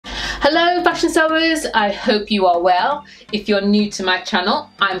Hello fashion sewers, I hope you are well. If you're new to my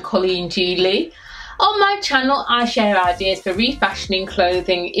channel, I'm Colleen G. Lee. On my channel I share ideas for refashioning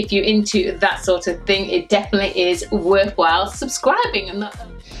clothing. If you're into that sort of thing, it definitely is worthwhile subscribing.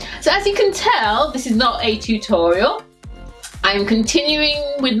 So as you can tell, this is not a tutorial. I am continuing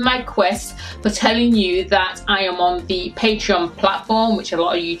with my quest for telling you that I am on the Patreon platform, which a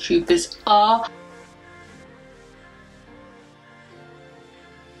lot of YouTubers are.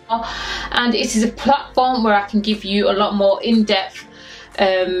 And it is a platform where I can give you a lot more in-depth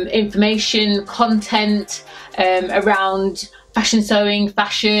information, content around fashion sewing,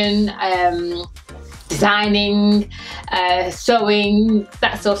 fashion, designing, sewing,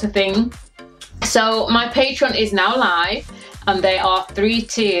 that sort of thing. So my Patreon is now live, and there are 3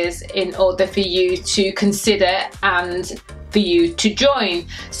 tiers in order for you to consider and for you to join.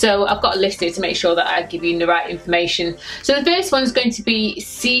 So I've got a list here to make sure that I give you the right information. So the first one is going to be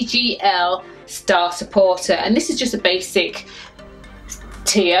CGL Star Supporter, and this is just a basic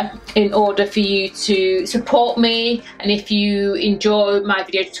tier in order for you to support me, and if you enjoy my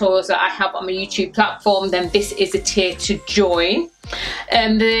video tutorials that I have on my YouTube platform, then this is a tier to join.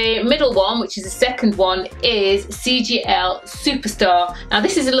 And the middle one, which is the second one, is CGL Superstar. Now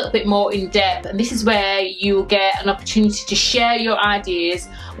this is a little bit more in depth, and this is where you'll get an opportunity to share your ideas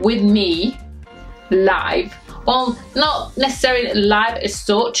with me live. Well, not necessarily live as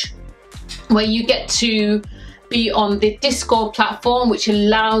such, where you get to be on the Discord platform, which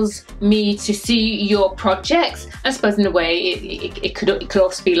allows me to see your projects. I suppose in a way it could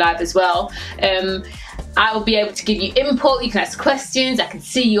also be live as well. I will be able to give you input, you can ask questions, I can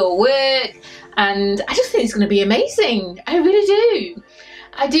see your work, and I just think it's going to be amazing. I really do.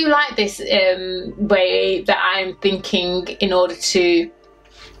 I do like this way that I'm thinking in order to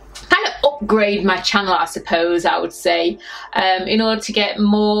kind of upgrade my channel, I suppose I would say, in order to get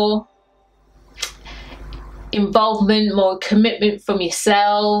more involvement, more commitment from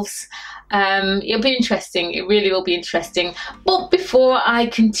yourselves. It'll be interesting, it really will be interesting. But before I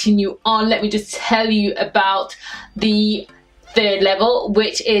continue on, let me just tell you about the third level,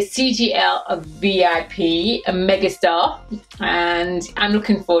 which is CGL VIP, a Megastar, and I'm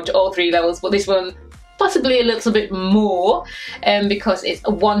looking forward to all 3 levels, but this one possibly a little bit more, because it's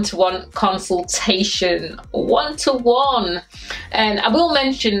a one-to-one consultation, one-to-one. And I will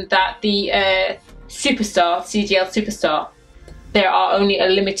mention that the Superstar, CGL Superstar, there are only a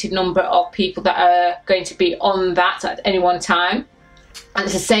limited number of people that are going to be on that at any one time, and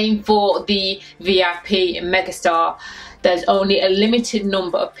it's the same for the VIP Megastar. There's only a limited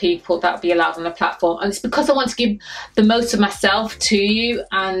number of people that will be allowed on the platform, and it's because I want to give the most of myself to you,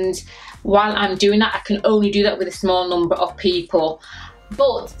 and while I'm doing that I can only do that with a small number of people.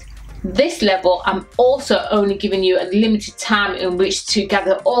 But this level, I'm also only giving you a limited time in which to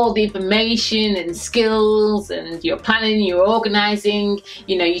gather all the information and skills, and you're planning, you're organising,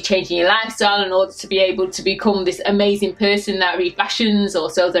 you know, you're changing your lifestyle in order to be able to become this amazing person that refashions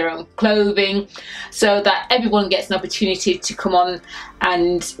or sells their own clothing, so that everyone gets an opportunity to come on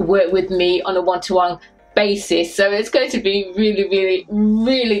and work with me on a one-to-one basis. So it's going to be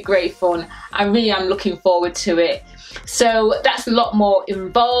really great fun. I really am looking forward to it. So that's a lot more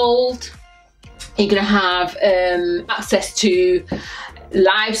involved. You're going to have access to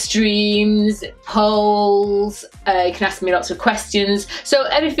live streams, polls, you can ask me lots of questions. So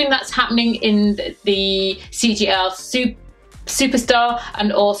everything that's happening in the CGL Superstar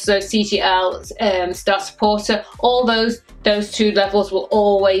and also CGL Star Supporter, all those 2 levels will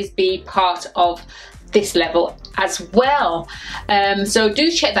always be part of this level as well. So do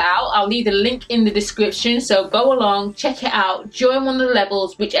check that out. I'll leave the link in the description, so go along, check it out, join one of the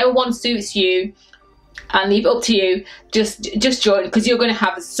levels, whichever one suits you. I'll leave it up to you. Just join, because you're going to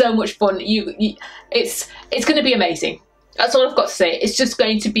have so much fun. It's going to be amazing. That's all I've got to say. It's just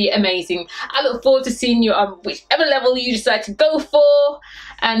going to be amazing. I look forward to seeing you on whichever level you decide to go for.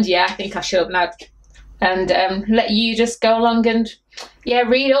 And yeah, I think I should now and let you just go along and yeah,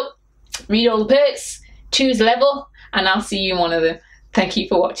 read all the perks, choose a level, and I'll see you in one of them. Thank you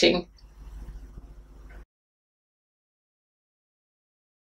for watching.